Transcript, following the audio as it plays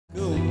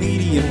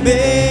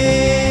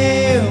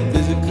man,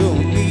 physical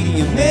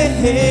media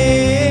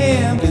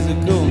man,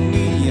 physical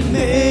media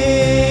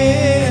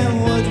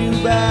man. What'd you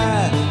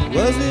buy?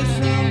 Was it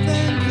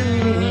something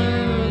good?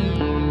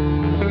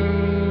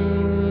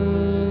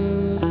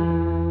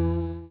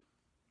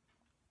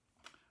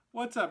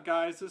 What's up,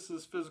 guys? This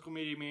is Physical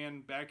Media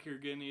Man back here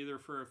again, either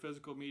for a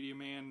Physical Media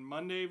Man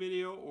Monday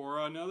video or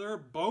another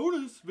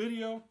bonus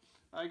video.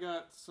 I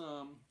got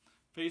some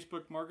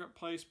Facebook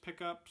Marketplace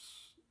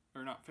pickups,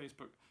 or not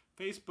Facebook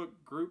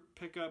group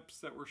pickups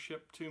that were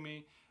shipped to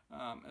me,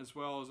 as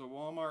well as a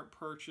Walmart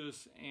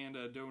purchase and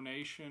a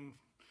donation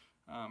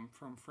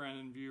from friend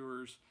and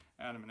viewers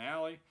Adam and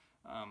Allie.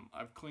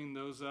 I've cleaned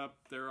those up.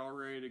 They're all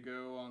ready to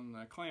go on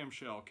the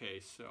clamshell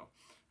case. So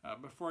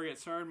before I get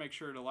started, make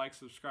sure to like,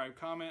 subscribe,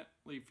 comment,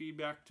 leave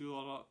feedback, do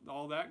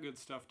all that good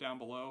stuff down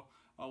below.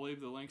 I'll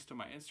leave the links to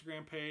my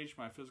Instagram page,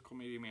 my Physical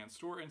Media Man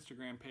Store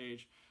Instagram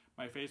page,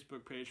 my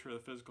Facebook page for the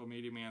Physical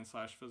Media Man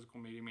 / Physical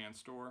Media Man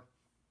Store,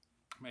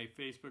 my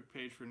Facebook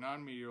page for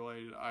non-media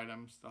related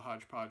items, the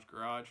Hodgepodge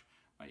Garage,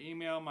 my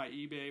email, my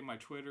eBay, my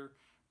Twitter,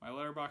 my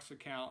Letterboxd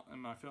account,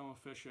 and my Film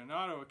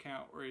Aficionado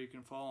account, where you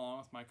can follow along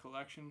with my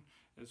collection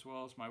as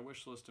well as my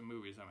wish list of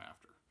movies I'm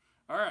after.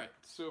 Alright,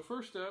 so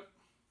first up,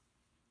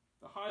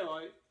 the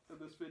highlight of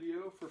this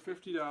video for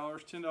 $50,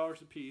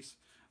 $10 a piece,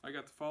 I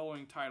got the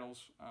following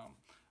titles.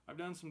 I've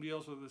done some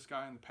deals with this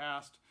guy in the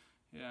past.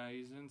 Yeah,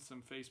 he's in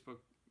some Facebook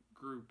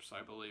groups,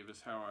 I believe,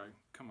 is how I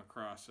come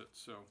across it.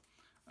 So,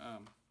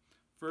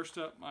 first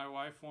up, my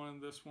wife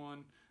wanted this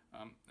one,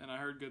 and I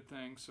heard good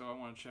things, so I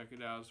want to check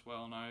it out as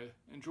well. And I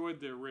enjoyed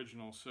the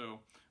original. So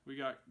we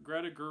got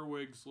Greta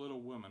Gerwig's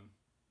Little Women,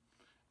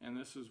 and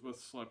this is with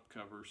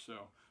slipcover.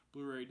 So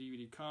Blu-ray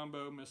DVD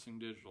combo, missing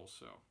digital.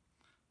 So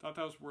thought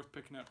that was worth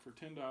picking up for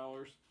 $10.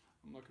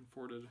 I'm looking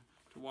forward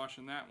to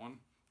watching that one.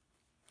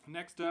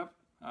 Next up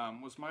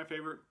was my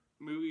favorite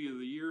movie of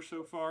the year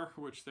so far,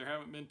 which there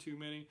haven't been too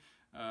many.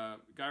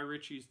 Guy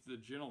Ritchie's The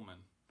Gentleman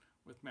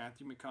with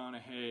Matthew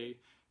McConaughey,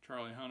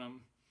 Charlie Hunnam,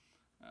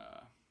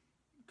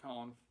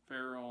 Colin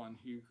Farrell, and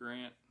Hugh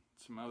Grant,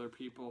 some other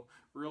people.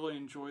 Really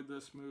enjoyed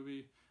this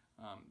movie.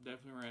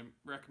 Definitely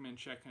recommend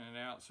checking it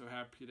out. So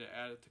happy to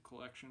add it to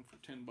collection for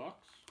 $10.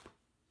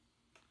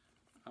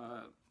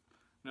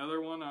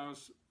 Another one I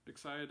was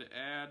excited to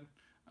add.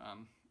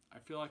 I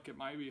feel like it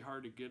might be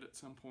hard to get at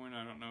some point.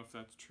 I don't know if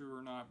that's true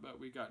or not, but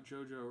we got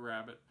Jojo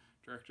Rabbit,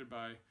 directed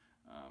by,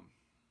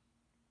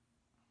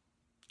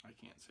 I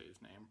can't say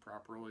his name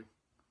properly.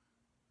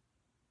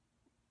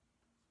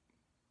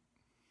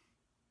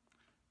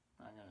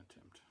 I'm going to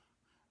attempt.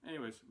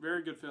 Anyways,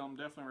 very good film.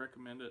 Definitely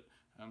recommend it.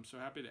 I'm so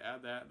happy to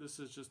add that. This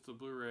is just the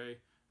Blu-ray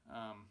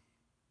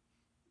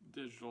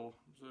digital,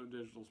 so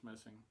digital's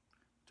missing.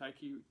 Why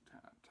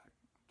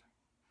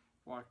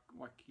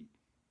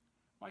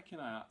can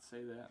I not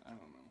say that? I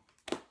don't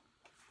know.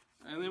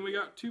 And then we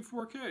got two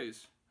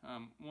 4Ks.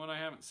 One I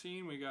haven't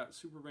seen. We got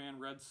Superman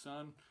Red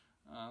Sun.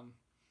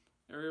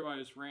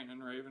 Everybody's ranting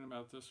and raving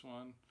about this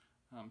one.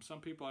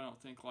 Some people I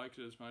don't think liked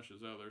it as much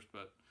as others,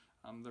 but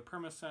the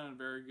premise sounded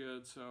very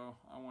good, so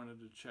I wanted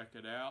to check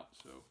it out.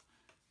 So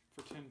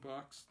for $10,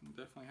 I'm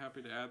definitely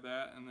happy to add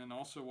that. And then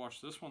also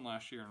watched this one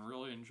last year and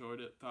really enjoyed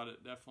it. Thought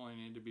it definitely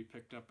needed to be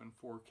picked up in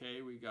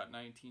 4K. We got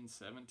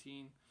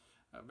 1917,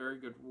 a very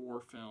good war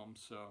film.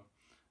 So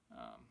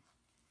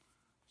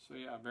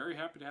yeah, very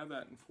happy to have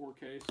that in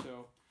 4K.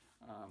 So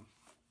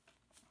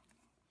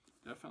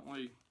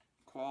definitely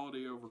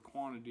quality over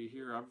quantity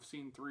here. I've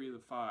seen 3 of the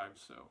 5,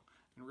 so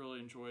and really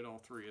enjoyed all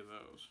 3 of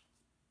those.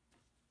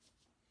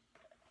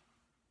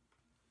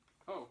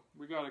 Oh,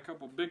 we got a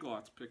couple Big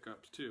Lots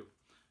pickups too.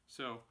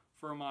 So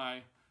for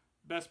my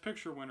Best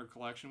Picture winner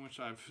collection, which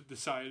I've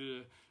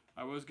decided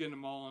I was getting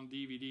them all on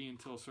DVD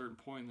until a certain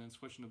point, and then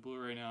switching to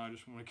Blu-ray now. I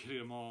just want to get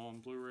them all on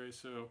Blu-ray.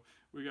 So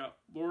we got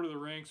Lord of the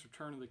Rings: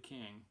 Return of the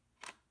King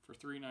for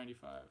 $3.95,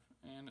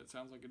 and it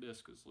sounds like a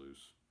disc is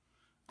loose.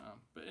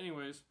 But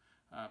anyways,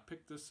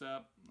 picked this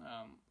up.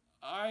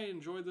 I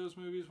enjoyed those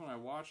movies when I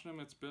watched them.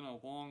 It's been a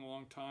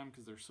long time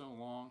because they're so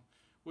long.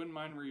 Wouldn't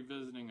mind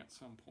revisiting at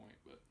some point,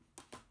 but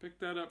picked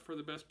that up for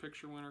the Best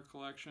Picture winner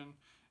collection.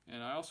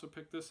 And I also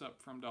picked this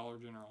up from Dollar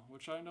General,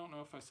 which I don't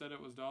know if I said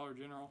it was Dollar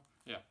General.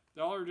 Yeah,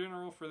 Dollar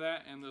General for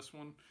that and this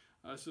one.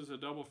 This is a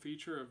double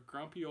feature of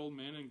Grumpy Old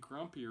Men and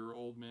Grumpier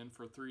Old Men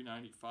for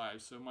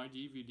 $3.95. So my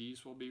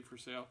DVDs will be for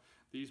sale.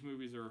 These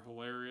movies are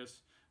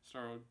hilarious.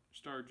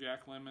 Star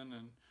Jack Lemmon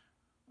and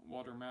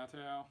Walter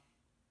Matthau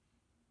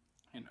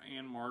and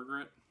Anne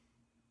Margaret.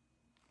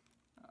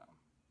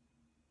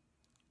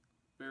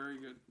 Very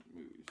good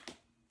movies.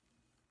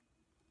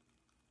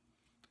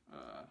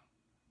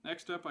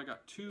 Next up, I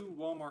got 2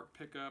 Walmart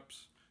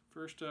pickups.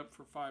 First up,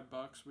 for $5,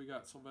 we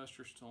got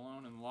Sylvester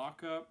Stallone in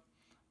Lockup.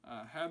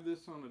 Had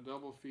this on a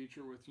double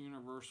feature with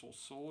Universal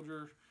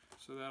Soldier,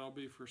 so that'll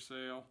be for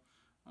sale.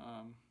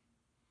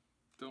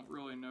 Don't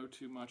really know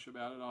too much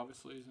about it.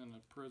 Obviously, he's in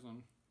a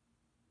prison.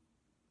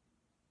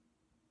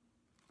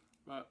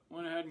 But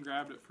went ahead and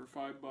grabbed it for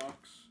 $5.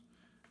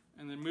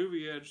 And then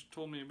Movie Edge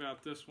told me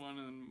about this one,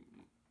 and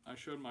I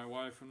showed my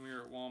wife when we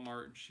were at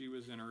Walmart, and she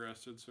was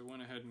interested, so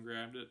went ahead and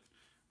grabbed it.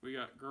 We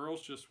got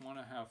Girls Just Want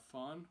to Have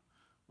Fun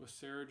with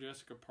Sarah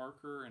Jessica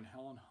Parker and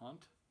Helen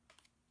Hunt.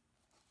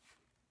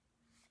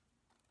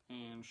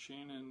 And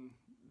Shannon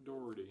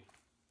Doherty.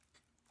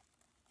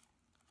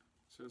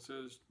 So it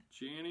says,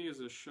 Janny is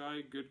a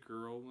shy good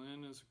girl,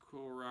 Lynn is a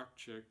cool rock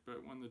chick,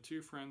 but when the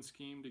two friends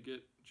scheme to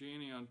get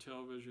Janny on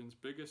television's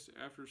biggest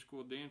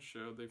after-school dance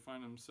show, they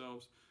find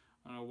themselves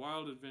on a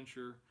wild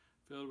adventure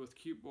filled with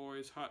cute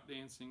boys, hot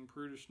dancing,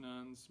 prudish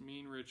nuns,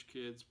 mean rich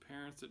kids,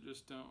 parents that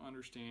just don't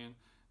understand,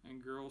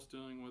 and girls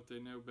doing what they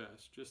know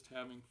best, just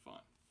having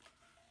fun.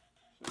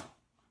 So,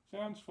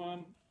 sounds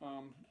fun,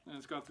 and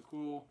it's got the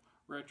cool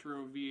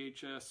retro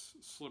VHS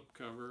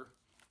slipcover.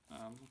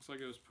 Looks like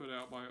it was put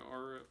out by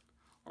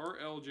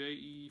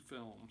RLJE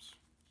Films.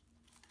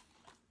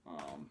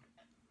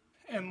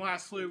 And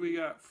lastly, we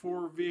got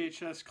 4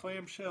 VHS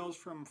clamshells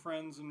from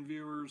friends and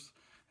viewers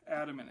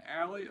Adam and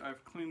Allie.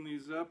 I've cleaned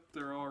these up.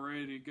 They're all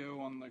ready to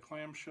go on the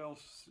clamshell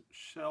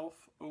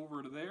shelf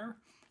over there.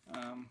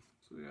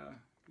 So yeah,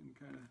 you can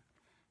kind of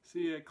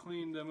see I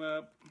cleaned them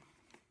up.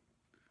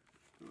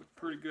 They look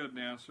pretty good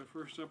now. So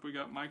first up we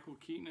got Michael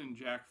Keaton and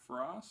Jack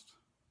Frost.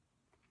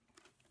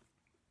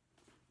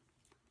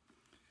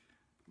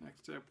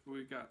 Next up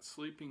we got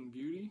Sleeping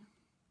Beauty.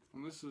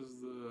 And this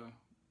is the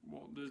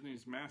Walt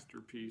Disney's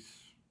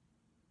Masterpiece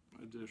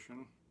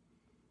edition.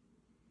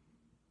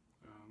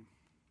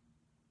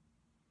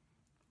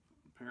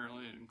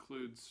 Apparently it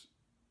includes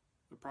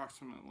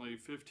approximately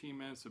 15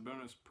 minutes of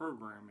bonus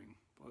programming,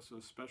 plus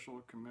a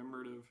special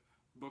commemorative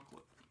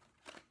booklet,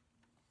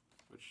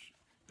 which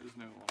is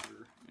no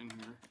longer in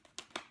here.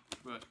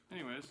 But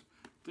anyways,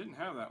 didn't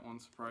have that one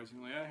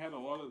surprisingly. I had a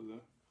lot of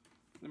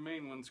the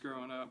main ones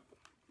growing up.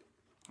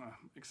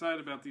 Excited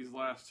about these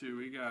last two.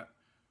 We got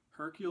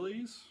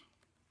Hercules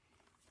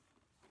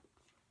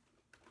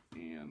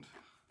and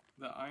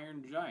the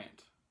Iron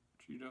Giant,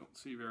 which you don't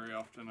see very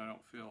often, I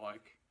don't feel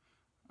like.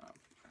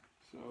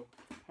 So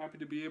happy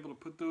to be able to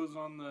put those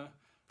on the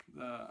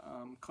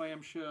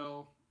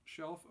clamshell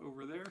shelf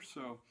over there.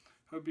 So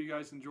hope you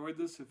guys enjoyed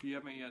this. If you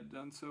haven't yet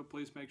done so,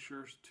 please make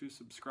sure to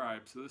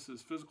subscribe. So this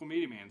is Physical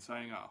Media Man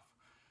signing off.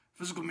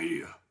 Physical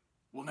media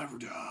will never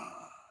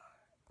die.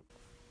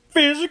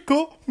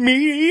 Physical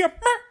Media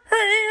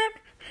Man.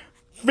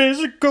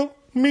 Physical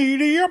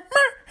Media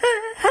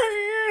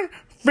Man.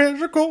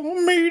 Physical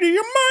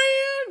Media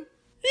Man.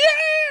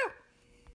 Yeah!